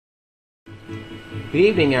Good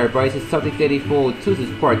evening, everybody. This is Subject 84 2. This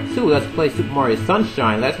is part 2. Let's play Super Mario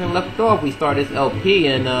Sunshine. Last time we left off, we started this LP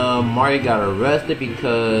and Mario got arrested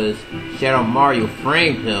because Shadow Mario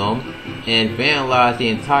framed him and vandalized the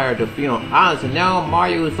entire Delfino Island. So now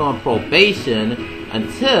Mario is on probation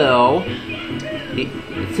until he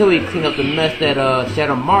cleaned up the mess that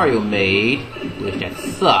Shadow Mario made, which that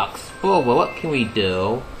sucks. Oh, well, what can we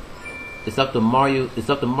do? It's up to Mario. It's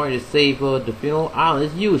up to Mario to save Delfino Island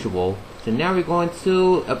as usual. So now we're going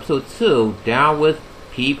to episode 2, down with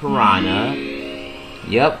Petey Piranha.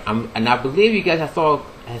 Yep, and I believe you guys saw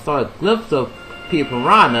a glimpse of Petey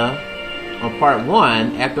Piranha on part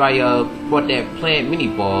 1 after I fought that plant mini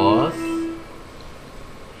boss.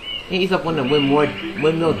 And he's up on the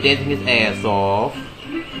windmill dancing his ass off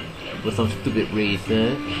for some stupid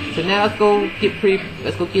reason. So now let's go get Petey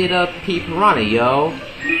Piranha, yo.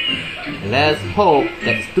 And let's hope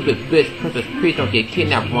that the stupid bitch Princess Peach don't get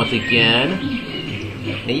kidnapped once again.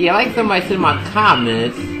 And yeah, like somebody said in my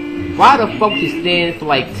comments, why the fuck she stand for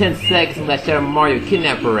like 10 seconds and let Shadow Mario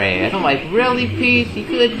kidnap her ass? I'm like, really, Peach? You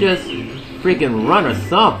could just freaking run or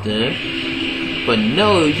something. But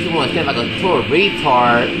no, you just want to stand like a total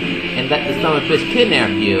retard and let the son of a bitch kidnap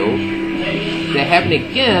you. If that happened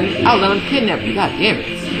again, I'll let him kidnap you. God damn it.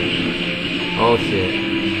 Oh shit.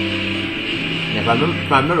 If I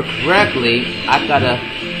remember correctly, I gotta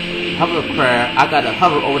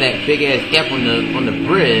hover over that big ass gap on the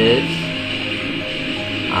bridge.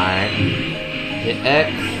 Alright. Hit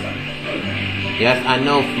X. Yes, I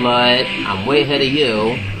know, Flood. I'm way ahead of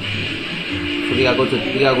you. So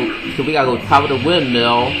we gotta go top of the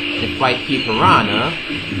windmill and fight Petey Piranha.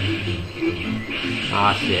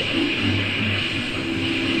 Aw shit.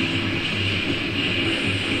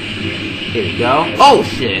 Here we go. Oh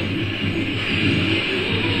shit!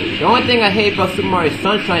 The only thing I hate about Super Mario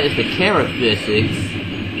Sunshine is the camera physics.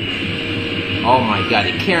 Oh my god,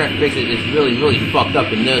 the camera physics is really, really fucked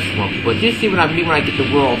up in this one. But you see what I mean when I get to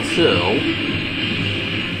World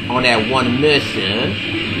 2. On that one mission.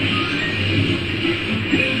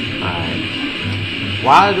 Alright.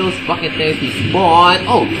 Why do those fucking things respawn?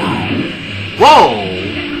 Oh god. Whoa!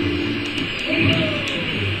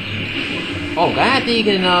 Oh god, I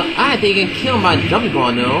didn't think you can kill my jumping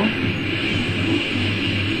gun though.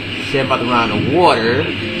 Shit, about to run out of water.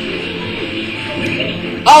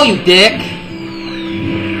 Oh, you dick!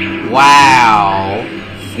 Wow.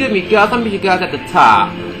 Excuse me, guys. I'll meet you guys at the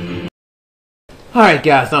top. Alright,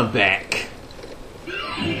 guys, I'm back.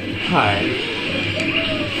 Alright.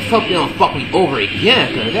 Let's hope they don't fuck me over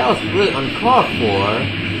again, because that was really uncalled for.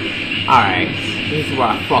 Alright. This is where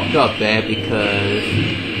I fucked up bad, because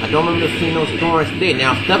I don't remember seeing those storms today.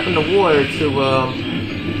 Now, step in the water to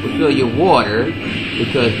refill your water.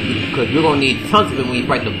 Because we're gonna need tons of it when we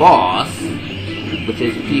fight the boss, which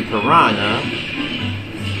is Petey Piranha.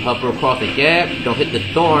 Hover across the gap, don't hit the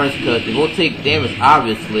thorns because it will take damage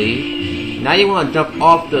obviously. Now you wanna jump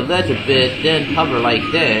off the ledge a bit, then hover like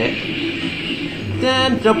that.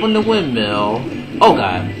 Then jump on the windmill. Oh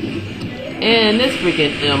god. And this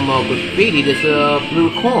freaking graffiti, this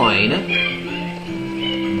blue coin.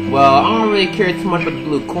 Well, I don't really care too much about the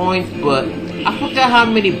blue coins, but I forgot how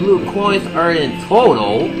many blue coins are in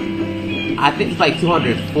total. I think it's like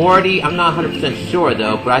 240. I'm not 100% sure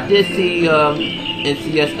though, but I did see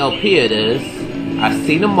NCS LP of this. I've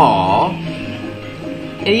seen them all.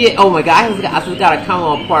 And yeah, oh my god, I just gotta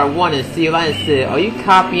comment on part 1 and see if I said, are you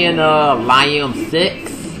copying Lion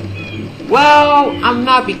 6? Well, I'm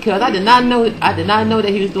not, because I did not know that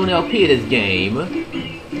he was doing LP of this game.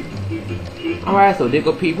 Alright, so there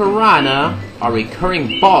go Petey Piranha, our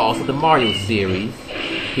recurring boss of the Mario series.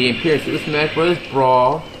 He appears in Super Smash Bros.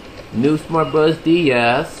 Brawl, New Smart Bros.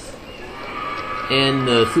 DS, and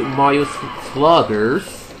the Super Mario Sluggers.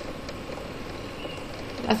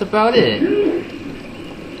 That's about it.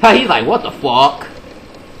 Hey, he's like, what the fuck?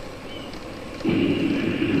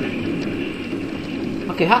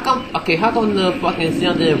 Okay, how come the fucking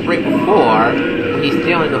sound didn't break before, and he's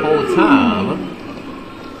down the whole time?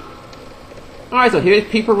 Alright, so here's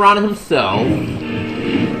Petey Piranha himself.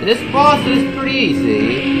 And this boss is pretty easy.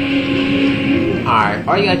 Alright,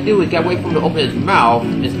 all you gotta do is gotta wait for him to open his mouth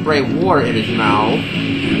and spray water in his mouth.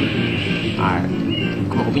 Alright.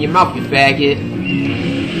 Come on, open your mouth, you faggot.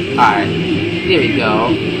 Alright. Here we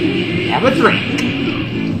go. Have a drink.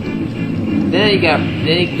 Then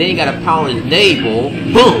you gotta pound his navel.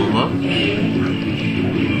 Boom!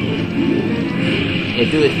 And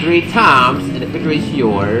do it 3 times, and the victory is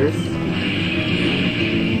yours.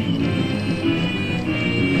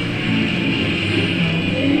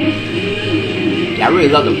 I really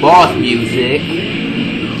love the boss music.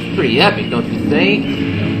 It's pretty epic, don't you think?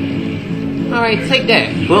 Alright, take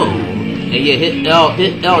that. Boom. And you hit L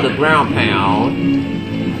to ground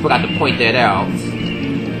pound. Forgot to point that out.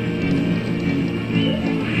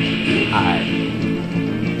 Alright.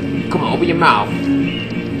 Come on, open your mouth.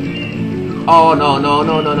 Oh, no.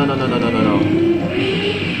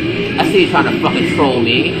 I see you trying to fucking troll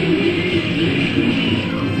me.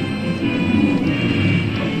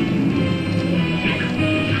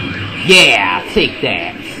 Yeah, take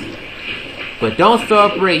that. But don't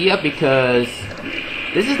start right yet because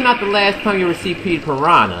this is not the last time you will see Petey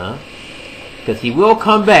Piranha. Because he will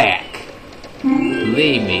come back.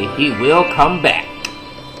 Believe me, he will come back.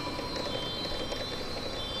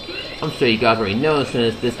 I'm sure you guys already know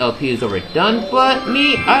since this LP is overdone, but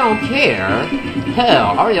me, I don't care.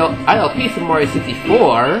 Hell, I LP Super Mario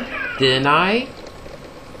 64, didn't I?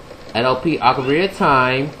 LP Ocarina of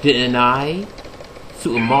Time, didn't I?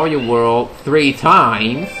 Super Mario World 3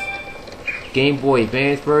 times. Game Boy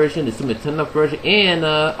Advance version, the Super Nintendo version, and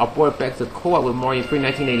I brought it back to co-op with Mario 3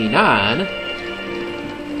 1989.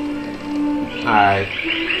 Alright.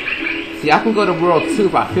 See, I can go to World 2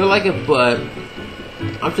 if I feel like it, but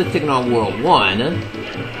I'm just taking on World 1.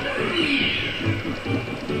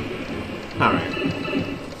 Alright.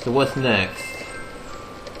 So what's next?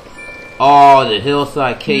 Oh, the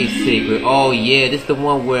Hillside Cave secret. Oh yeah, this is the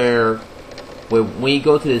one where when you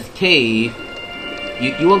go to this cave,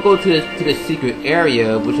 you won't go to the secret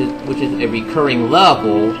area, which is a recurring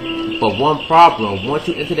level. But one problem: once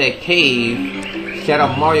you enter that cave, Shadow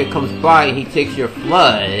Mario comes by and he takes your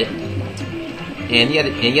FLUDD, and you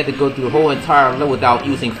have to go through the whole entire level without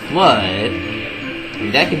using FLUDD,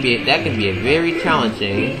 and that can be a very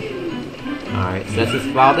challenging. All right, so let's just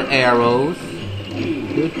follow the arrows.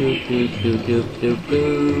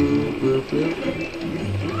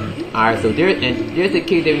 Alright, so there's the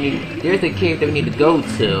cave that we need to go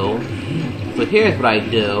to. So here's what I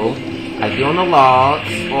do. I get on the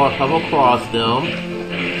logs or come across them.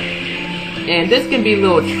 And this can be a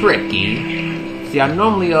little tricky. See, I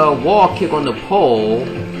normally wall kick on the pole.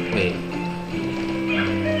 Wait.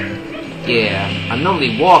 Yeah, I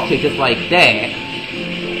normally wall kick just like that.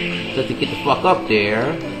 Just to get the fuck up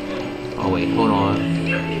there. Oh wait, hold on.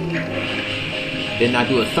 Then I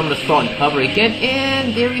do a somersault and cover again,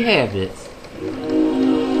 and there we have it.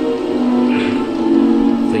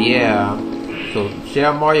 So yeah, so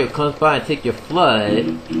Shadow Mario comes by and take your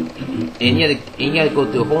FLUDD, and you have to go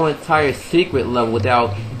through the whole entire secret level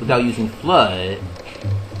without using FLUDD.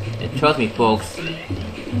 And trust me, folks,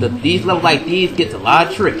 these levels like these gets a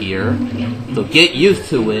lot trickier. So get used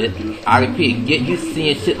to it. I repeat, get used to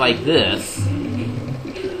seeing shit like this.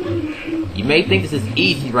 You may think this is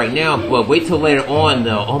easy right now, but wait till later on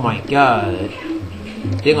though. Oh my god.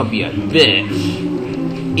 They're gonna be a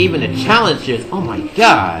bitch. Even the challenges, oh my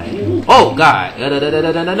god. Oh god.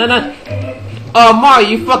 Oh Mario,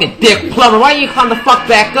 you fucking dick plumber, why didn't you come the fuck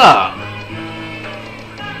back up?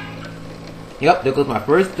 Yep, there goes my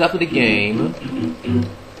first step of the game.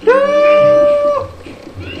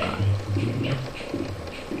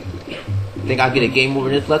 Think I'll get a game over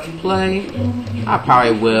in this Let's Play? I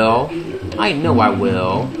probably will. I know I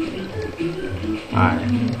will. Alright.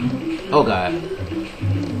 Oh god.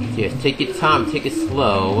 Yes, take your time, take it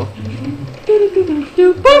slow.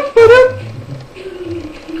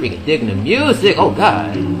 Freaking digging the music, oh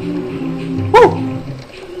god. Woo!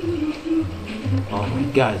 Oh my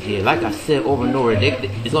god, yeah, like I said over and over,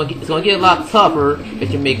 it's gonna get a lot tougher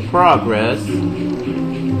as you make progress.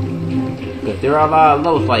 Because there are a lot of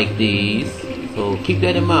levels like these. So keep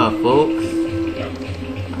that in mind, folks.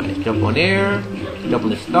 Alright, jump on there. Jump on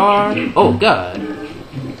the star. Oh god.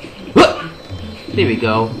 There we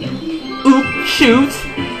go. Oop, shoot!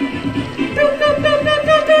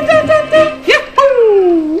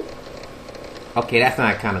 Yahoo! Okay, that's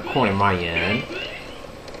not kind of corny on my end.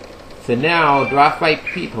 So now, do I fight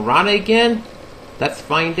Petey Piranha again? Let's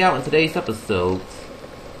find out in today's episode.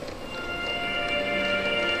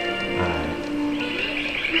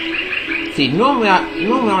 See, normally I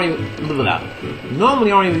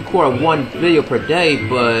only record one video per day,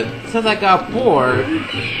 but since I got bored,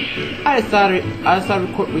 I decided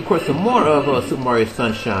to record some more of Super Mario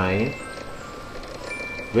Sunshine.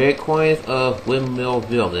 Red coins of Windmill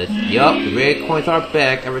Village. Yup, the red coins are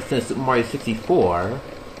back ever since Super Mario 64.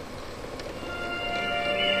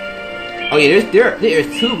 Oh yeah,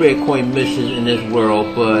 there's 2 red coin missions in this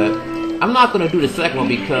world, but I'm not gonna do the second one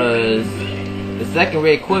because the second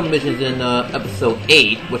red coin mission is in episode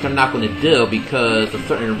 8, which I'm not going to do because of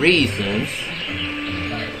certain reasons.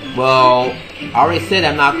 Well, I already said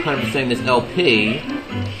I'm not 100% this LP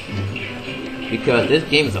because this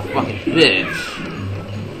game is a fucking bitch.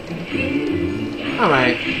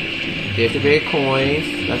 Alright. There's the red coins.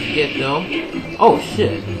 Let's get them. Oh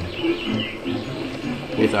shit.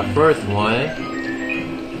 Here's our first one.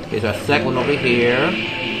 Here's our second one over here.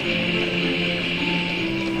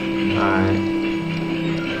 Alright.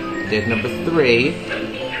 There's number 3.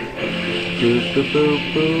 Boop, boop, boop,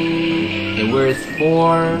 boop. And where's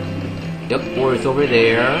 4? Yep, 4 is over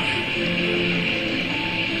there.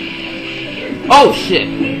 Oh shit!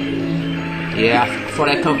 Yeah, I saw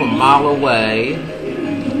that come from a mile away.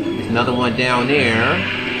 There's another one down there.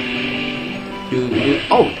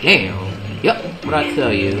 Oh damn! Yep, what'd I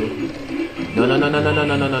tell you? No.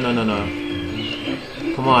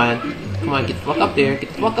 Come on, get the fuck up there! Get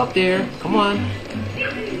the fuck up there! Come on!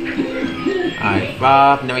 Alright,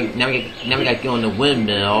 5. Now we gotta get on the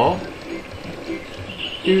windmill.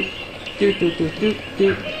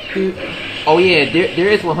 Oh yeah, there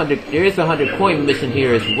is 100 coin mission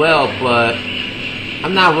here as well, but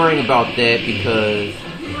I'm not worrying about that because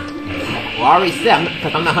well, I already said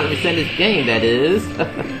because I'm not 100% this game. That is.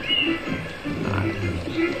 Alright.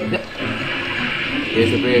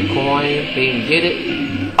 Here's a red coin. They didn't get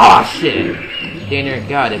it. Oh shit! They never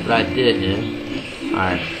got it, but I didn't.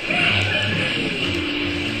 Alright.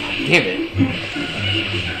 Damn it.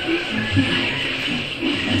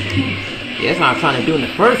 Yeah, that's what I'm trying to do in the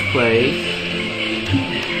first place.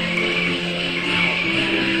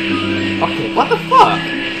 Okay, what the fuck?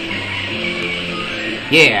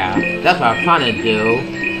 Yeah, that's what I'm trying to do.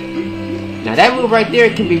 Now that move right there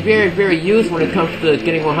can be very, very useful when it comes to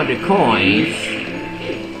getting 100 coins.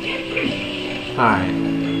 Alright.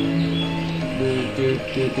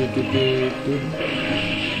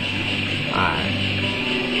 Alright.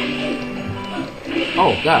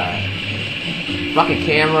 Oh god. Fucking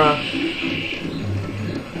camera.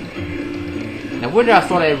 Now where did I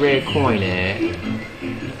saw that red coin at?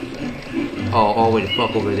 Oh, all the way the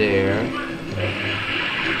fuck over there.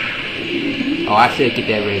 Oh, I should get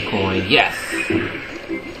that red coin. Yes!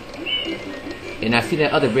 And I see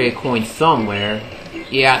that other red coin somewhere.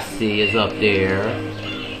 Yeah, I see. It's up there.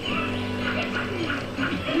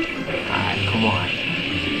 Alright, come on.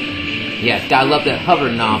 Yes, gotta love that hover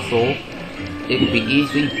nozzle. It can be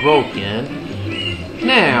easily broken.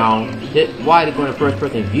 Now, why they're going to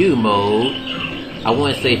first-person view mode? I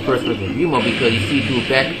wouldn't say first-person view mode because you see through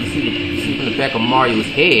back, you see from the back of Mario's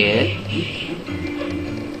head.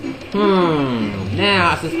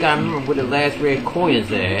 Now I just gotta remember where the last red coin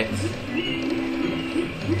is at.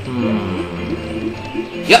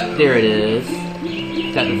 Yep, there it is.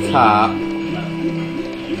 It's at the top.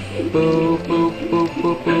 Boop, boop, boop,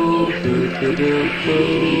 boop, boop, doo, doo, doo, doo,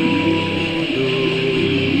 doo.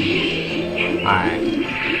 Alright.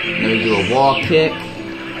 Let me do a wall kick.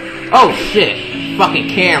 Oh shit! Fucking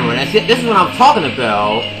camera. That's it. This is what I'm talking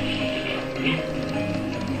about.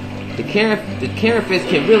 The camera fist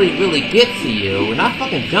can really get to you. And I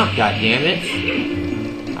fucking jump, goddammit.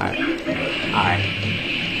 Alright.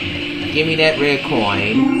 Give me that red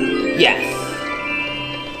coin. Yes!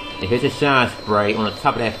 And here's a shine sprite on the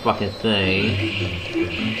top of that fucking thing.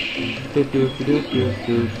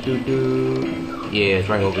 Yeah, it's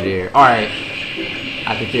right over there. Alright.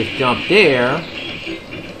 I can just jump there.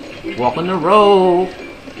 Walk on the road.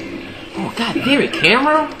 Oh, god damn it,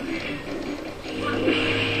 camera!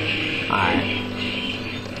 Alright.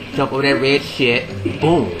 Jump over that red shit.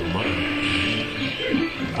 Boom.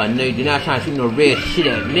 I know you're not trying to shoot no red shit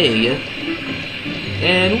at me.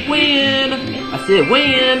 And win! I said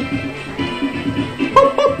win!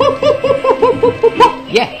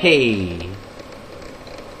 Yeah, hey!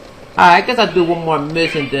 Alright, I guess I'll do one more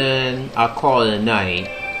mission, then I'll call it a night.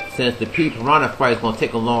 Since the Petey Piranha fight is going to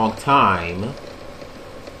take a long time.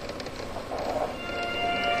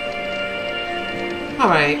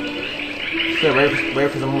 Alright. So, ready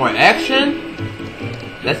for some more action?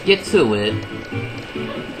 Let's get to it.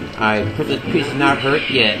 Alright, Princess Peach is not hurt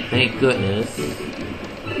yet, thank goodness.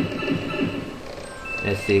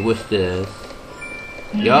 Let's see, what's this?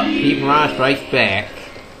 Yup, Petey Piranha strikes back.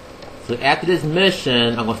 So after this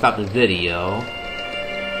mission, I'm gonna stop the video.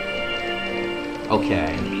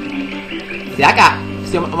 Okay. See,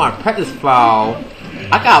 I'm on a practice file.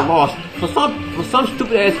 I got lost for some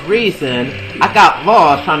stupid ass reason. I got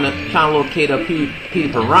lost trying to locate a Petey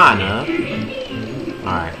Piranha.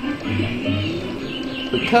 Alright.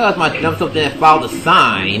 Because my jumpsuit didn't follow the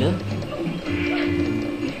sign.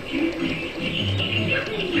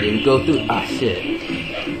 There we go through. Ah, shit.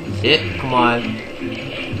 Shit, come on.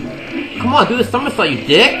 Come on, do the somersault, you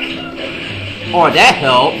dick! Oh, that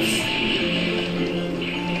helps.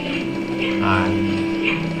 Alright.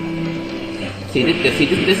 See,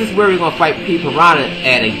 this is where we're gonna fight Petey Piranha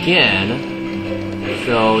at again.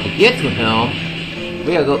 So, to get to him,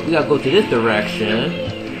 We gotta go to this direction.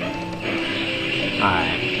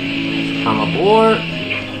 Alright. Come aboard.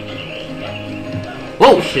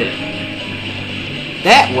 Whoa, shit.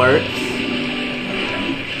 That works.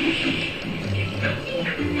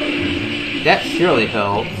 That surely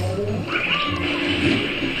helps.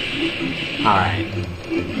 Alright.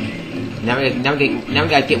 Now we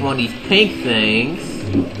gotta get one of these pink things.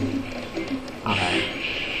 Alright.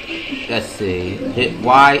 Let's see. Hit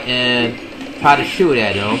Y and try to shoot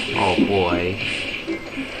at him. Oh boy.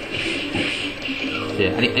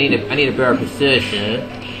 Shit. I need a better position.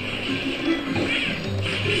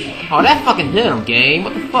 Oh, that fucking hit him, game.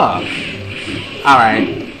 What the fuck? Alright.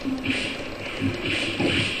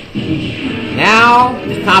 Now,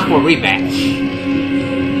 it's time for a rematch.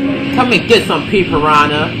 Come and get some Petey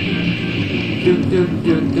Piranha.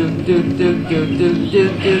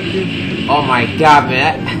 Oh my god,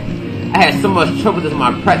 man. I had so much trouble with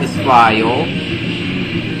my practice file.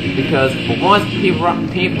 Because for once, Petey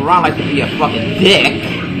Piranha likes to be a fucking dick.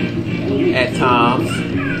 At times.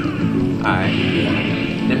 Alright.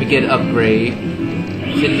 Let me get an upgrade.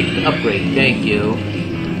 Should get the upgrade, thank you.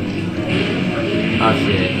 Oh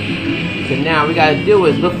shit. So now we gotta do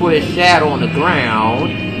is look for his shadow on the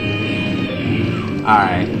ground.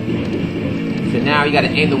 Alright. So now you gotta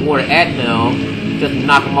aim the water at him. Just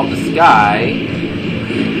knock him off the sky.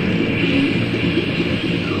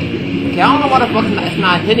 Okay, I don't know why the fuck it's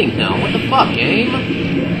not hitting him. What the fuck, game?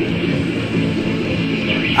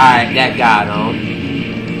 Alright, that got him.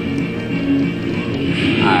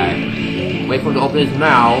 Alright. Wait for him to open his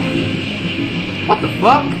mouth. What the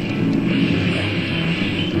fuck?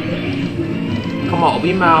 Come on, open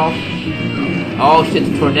your mouth. Oh shit,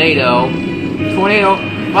 it's a tornado. Tornado.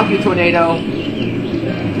 Fuck you, tornado.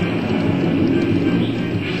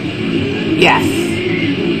 Yes.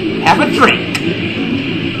 Have a drink.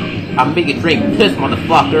 I'm making a drink piss,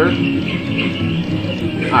 motherfucker.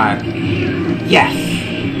 Alright. Yes.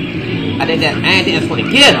 I think that's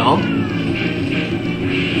gonna get him.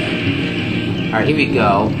 Alright, here we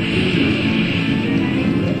go.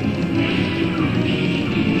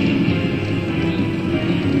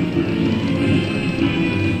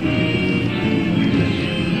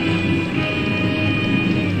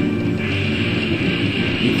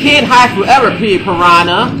 You can't hide forever, Petey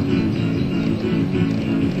Piranha.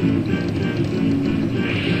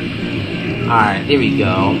 Alright, here we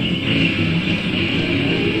go.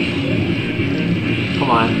 Come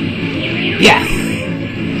on. Yes!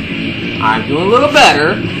 I'm doing a little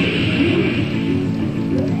better.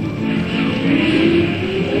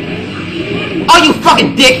 Oh, you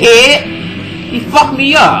fucking dickhead! He fucked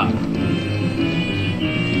me up.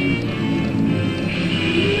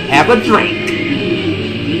 Have a drink.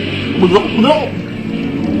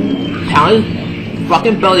 Pound his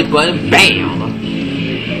fucking belly button. Bam!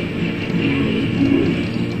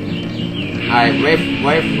 Alright,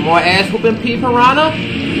 ready for more ass whooping, Petey Piranha?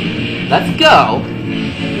 Let's go!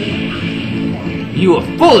 You are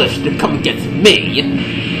foolish to come against me!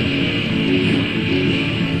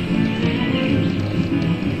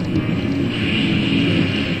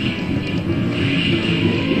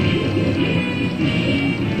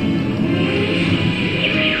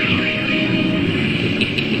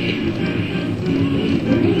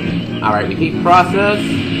 Alright, repeat process.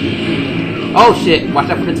 Oh shit, watch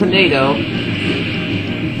out for the tornado.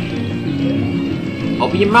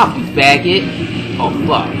 Open your mouth, you faggot. Oh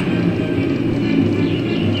fuck.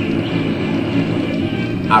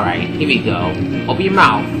 Alright, here we go. Open your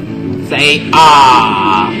mouth. Say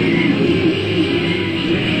ah.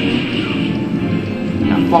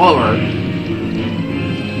 Now follow her.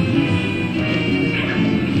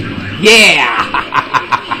 Yeah!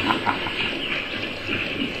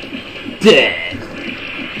 Dead.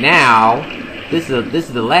 Now, this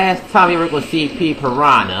is the last time you're ever gonna see Petey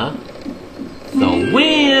Piranha. So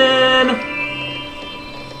win!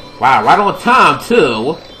 Wow, right on time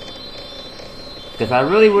too. Because I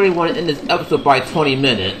really want to end this episode by 20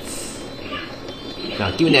 minutes.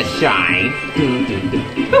 Now, give me that shine.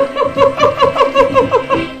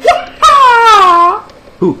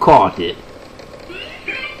 Who caught it?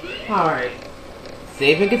 Alright.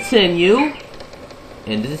 Save and continue.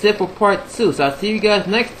 And this is it for part 2. So I'll see you guys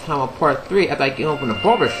next time on part 3 after I get home from the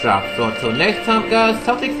barbershop. So until next time, guys,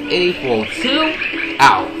 Celtics 8402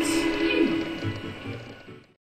 out.